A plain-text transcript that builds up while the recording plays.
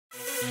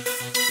This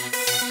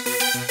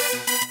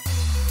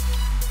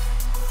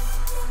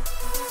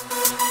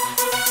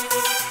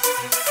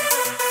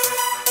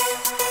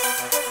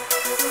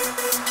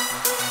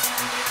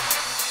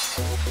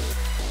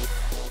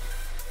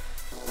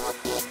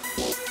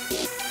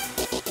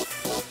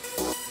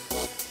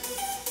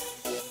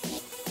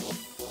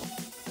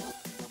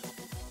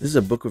is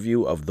a book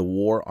review of The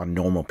War on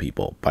Normal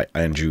People by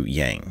Andrew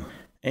Yang.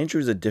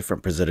 Andrew is a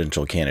different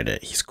presidential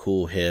candidate. He's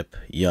cool, hip,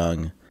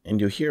 young, and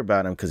you'll hear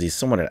about him because he's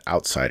somewhat an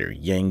outsider.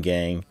 Yang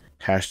Gang,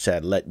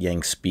 hashtag let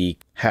Yang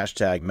speak,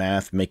 hashtag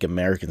math, make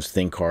Americans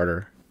think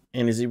harder.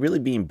 And is he really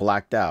being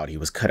blacked out? He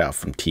was cut out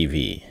from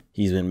TV.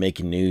 He's been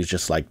making news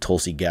just like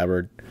Tulsi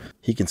Gabbard.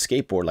 He can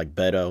skateboard like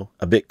Beto,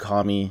 a bit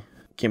commie,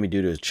 can be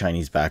due to his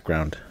Chinese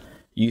background.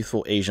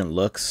 Youthful Asian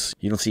looks,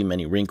 you don't see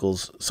many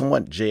wrinkles,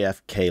 somewhat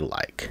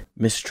JFK-like.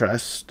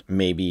 Mistrust,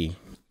 maybe.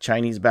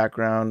 Chinese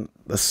background,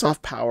 the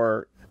soft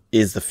power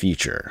is the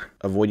future,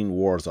 avoiding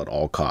wars at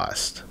all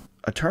costs.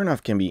 A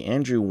turnoff can be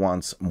Andrew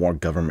wants more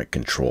government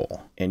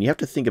control. And you have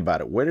to think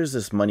about it, where does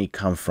this money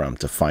come from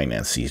to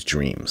finance these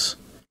dreams?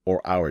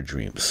 Or our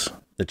dreams?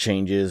 The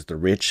changes, the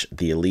rich,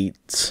 the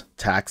elites,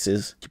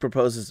 taxes. He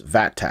proposes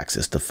VAT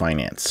taxes to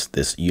finance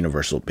this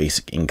universal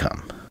basic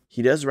income.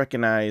 He does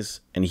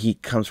recognize, and he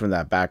comes from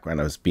that background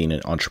of being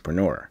an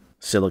entrepreneur.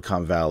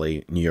 Silicon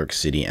Valley, New York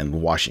City,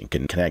 and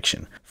Washington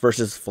connection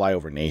versus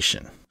Flyover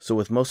Nation. So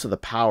with most of the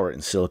power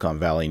in Silicon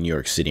Valley, New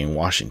York City, and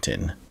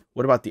Washington,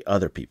 what about the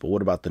other people?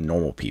 What about the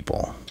normal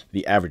people?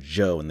 The average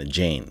Joe and the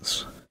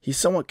Janes? He's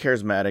somewhat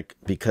charismatic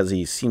because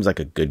he seems like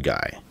a good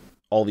guy.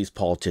 All these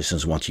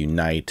politicians want to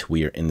unite.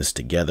 We are in this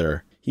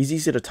together. He's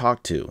easy to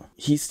talk to.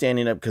 He's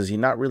standing up because he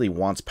not really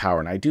wants power,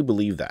 and I do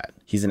believe that.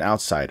 He's an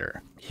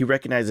outsider. He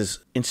recognizes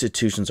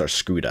institutions are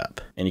screwed up,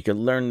 and you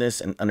can learn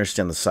this and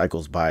understand the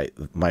cycles by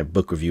my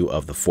book review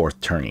of The Fourth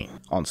Turning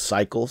on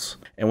cycles.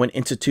 And when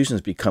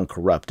institutions become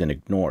corrupt and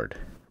ignored,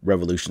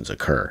 revolutions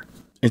occur.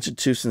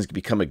 Institutions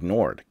become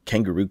ignored,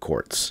 kangaroo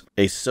courts,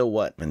 a so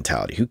what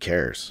mentality, who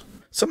cares?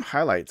 Some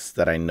highlights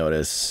that I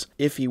notice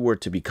if he were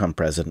to become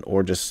president,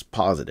 or just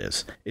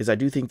positives, is I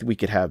do think that we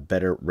could have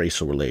better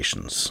racial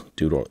relations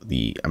due to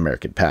the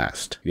American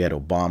past. You had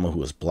Obama, who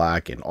was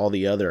black, and all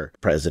the other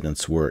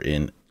presidents were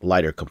in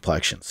lighter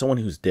complexion, someone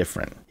who's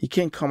different. He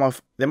can't come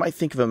off, they might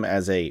think of him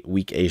as a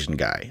weak Asian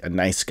guy, a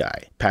nice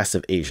guy,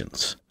 passive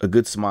Asians, a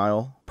good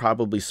smile,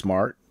 probably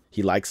smart,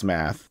 he likes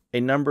math,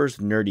 a numbers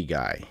nerdy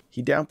guy.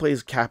 He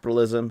downplays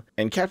capitalism,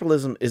 and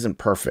capitalism isn't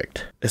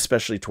perfect,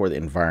 especially toward the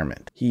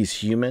environment. He's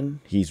human,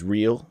 he's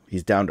real,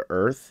 he's down to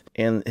earth,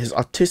 and his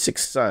autistic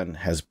son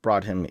has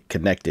brought him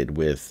connected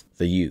with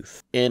the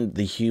youth and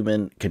the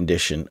human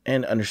condition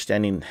and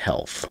understanding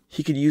health.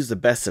 He could use the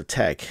best of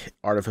tech,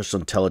 artificial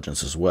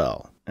intelligence as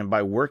well. And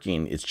by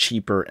working, it's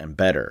cheaper and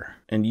better.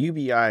 And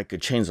UBI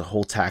could change the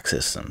whole tax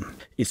system.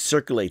 It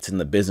circulates in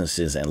the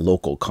businesses and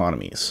local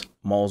economies.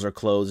 Malls are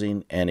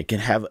closing, and it can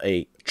have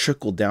a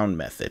trickle-down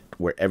method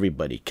where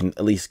everybody can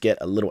at least get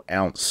a little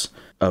ounce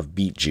of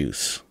beet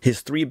juice.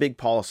 His three big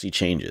policy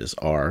changes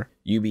are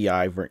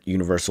UBI,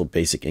 Universal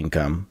Basic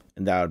Income,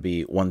 and that would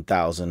be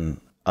 $1,000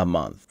 a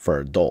month for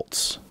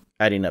adults,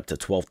 adding up to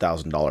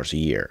 $12,000 a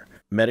year.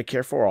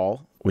 Medicare for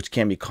all, which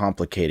can be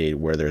complicated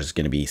where there's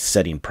going to be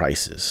setting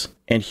prices.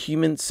 And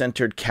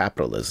human-centered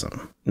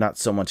capitalism, not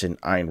so much an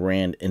Ayn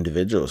Rand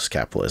individualist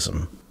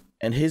capitalism.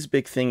 And his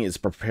big thing is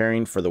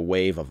preparing for the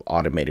wave of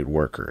automated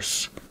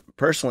workers.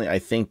 Personally, I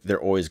think there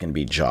are always going to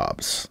be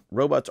jobs.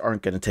 Robots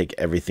aren't going to take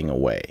everything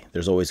away.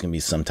 There's always going to be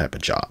some type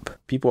of job.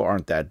 People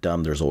aren't that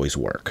dumb. There's always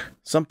work.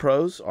 Some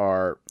pros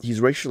are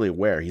he's racially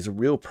aware. He's a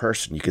real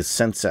person. You can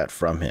sense that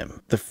from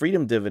him. The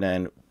freedom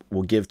dividend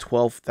will give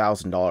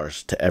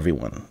 $12,000 to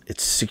everyone.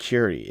 It's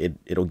security.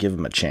 It'll give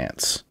him a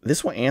chance.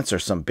 This will answer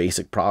some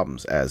basic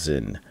problems as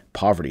in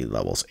poverty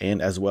levels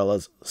and as well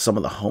as some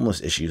of the homeless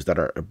issues that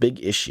are a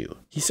big issue.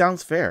 He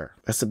sounds fair.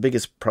 That's the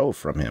biggest pro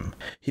from him.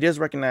 He does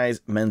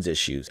recognize men's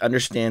issues,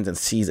 understands and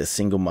sees a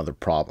single mother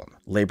problem.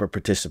 Labor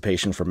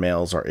participation for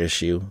males are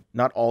issue.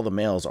 Not all the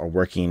males are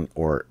working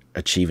or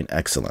achieving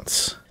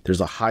excellence.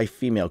 There's a high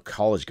female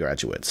college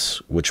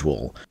graduates, which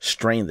will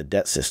strain the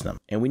debt system.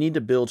 And we need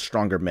to build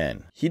stronger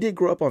men. He did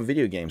grow up on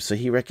video games, so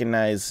he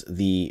recognized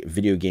the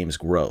video games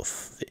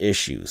growth, the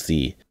issues,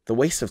 the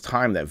waste of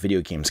time that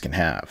video games can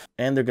have.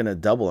 And they're going to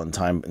double in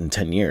time in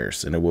 10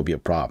 years, and it will be a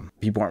problem.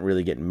 People aren't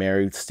really getting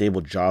married,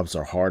 stable jobs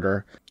are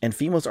harder, and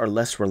females are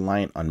less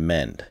reliant on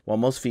men. While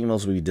most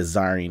females will be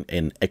desiring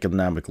an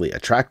economically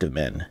attractive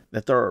men,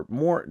 that there are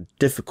more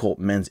difficult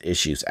men's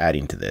issues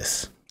adding to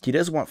this. He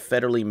does want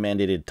federally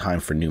mandated time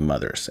for new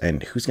mothers,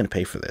 and who's going to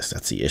pay for this?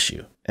 That's the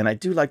issue. And I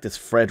do like this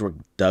Frederick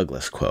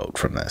Douglass quote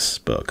from this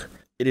book.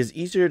 It is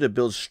easier to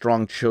build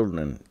strong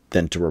children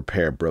than to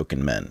repair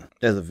broken men.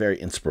 That's a very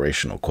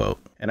inspirational quote.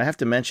 And I have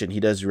to mention, he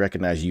does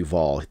recognize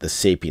Yuval, the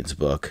Sapiens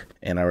book,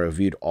 and I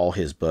reviewed all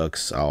his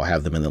books. I'll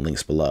have them in the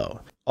links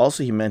below.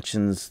 Also, he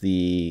mentions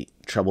the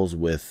troubles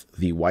with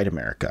the white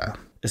America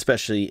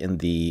especially in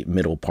the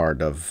middle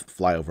part of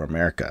Flyover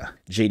America.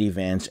 J.D.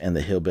 Vance and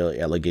the Hillbilly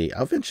Elegate,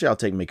 eventually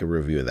I'll make a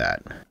review of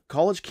that.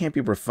 College can't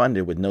be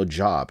refunded with no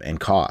job and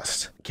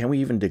cost. Can we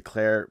even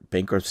declare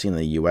bankruptcy in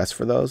the US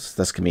for those?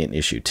 That's going to be an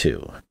issue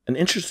too. An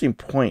interesting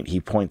point he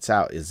points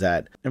out is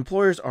that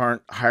employers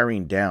aren't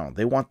hiring down.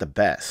 They want the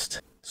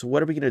best. So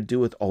what are we going to do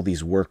with all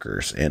these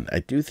workers? And I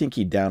do think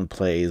he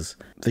downplays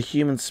the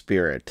human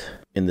spirit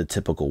in the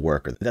typical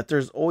worker, that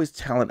there's always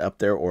talent up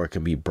there or it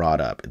can be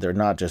brought up. They're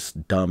not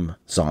just dumb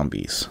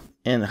zombies.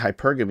 And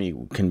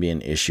hypergamy can be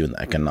an issue in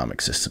the economic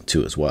system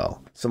too as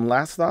well. Some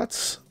last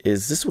thoughts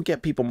is this will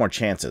get people more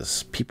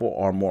chances. People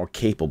are more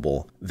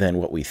capable than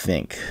what we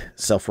think.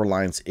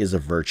 Self-reliance is a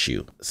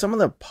virtue. Some of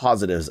the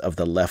positives of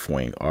the left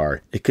wing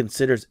are it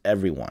considers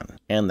everyone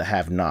and the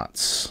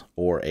have-nots,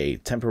 or a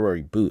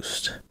temporary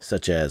boost,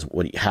 such as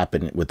what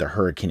happened with the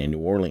hurricane in New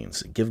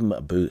Orleans. Give them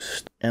a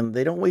boost. And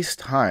they don't waste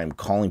time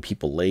calling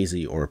people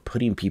lazy or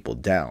putting people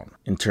down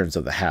in terms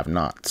of the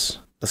have-nots.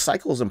 The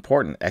cycle is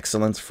important.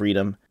 Excellence,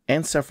 freedom,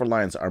 and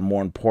self-reliance are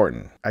more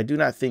important. I do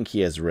not think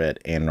he has read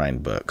Ayn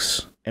Rand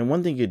books. And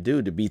one thing you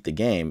do to beat the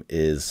game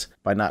is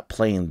by not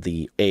playing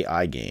the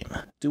AI game.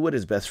 Do what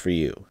is best for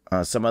you.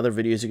 Some other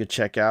videos you could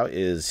check out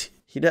is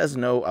he does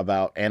know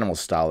about animal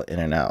style in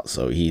and out,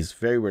 so he's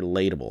very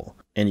relatable.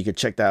 And you could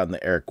check that out in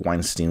the Eric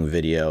Weinstein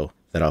video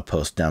that I'll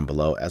post down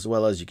below, as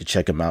well as you can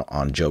check him out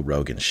on Joe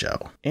Rogan's show.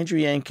 Andrew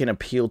Yang can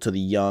appeal to the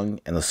young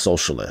and the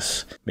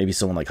socialists. Maybe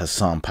someone like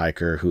Hassan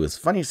Piker, who is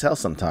funny as hell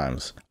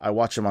sometimes. I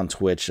watch him on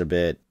Twitch a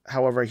bit.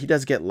 However, he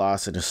does get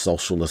lost in his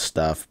socialist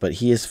stuff, but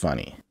he is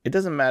funny. It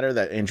doesn't matter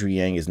that Andrew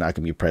Yang is not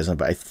going to be president,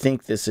 but I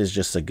think this is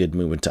just a good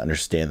movement to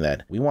understand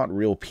that we want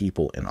real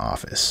people in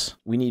office.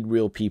 We need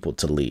real people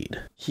to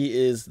lead. He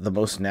is the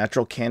most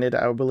natural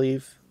candidate, I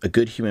believe, a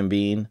good human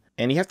being,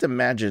 and you have to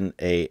imagine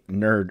a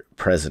nerd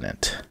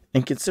president.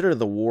 And consider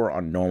the war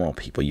on normal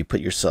people. You put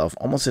yourself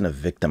almost in a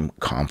victim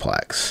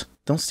complex.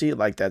 Don't see it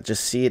like that.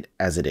 Just see it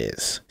as it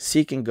is.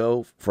 Seek and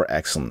go for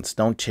excellence.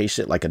 Don't chase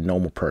it like a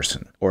normal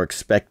person or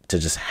expect to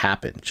just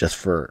happen just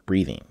for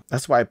breathing.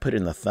 That's why I put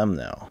in the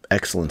thumbnail.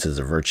 Excellence is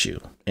a virtue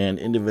and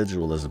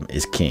individualism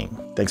is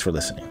king. Thanks for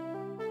listening.